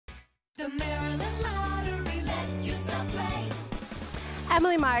The Maryland Lottery, let yourself play.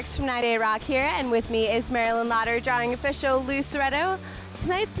 Emily Marks from 98 Rock here, and with me is Maryland Lottery drawing official Lou Soretto.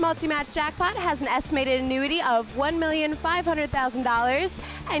 Tonight's multi-match jackpot has an estimated annuity of $1,500,000,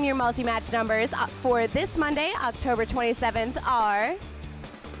 and your multi-match numbers for this Monday, October 27th are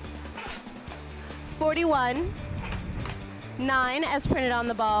 41, 9 as printed on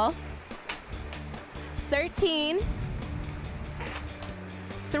the ball, 13,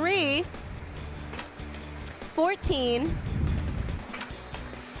 3, 14,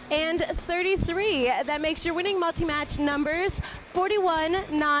 and 33. That makes your winning multi-match numbers 41,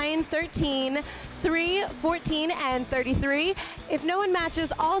 9, 13, 3, 14, and 33. If no one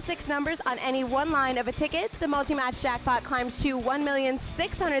matches all 6 numbers on any one line of a ticket, the multi-match jackpot climbs to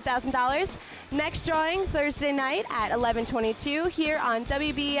 $1,600,000. Next drawing Thursday night at 11:22 here on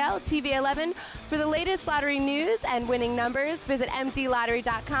WBEL TV 11. For the latest lottery news and winning numbers, visit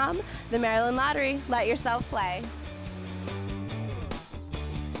mdlottery.com. The Maryland Lottery, let yourself play.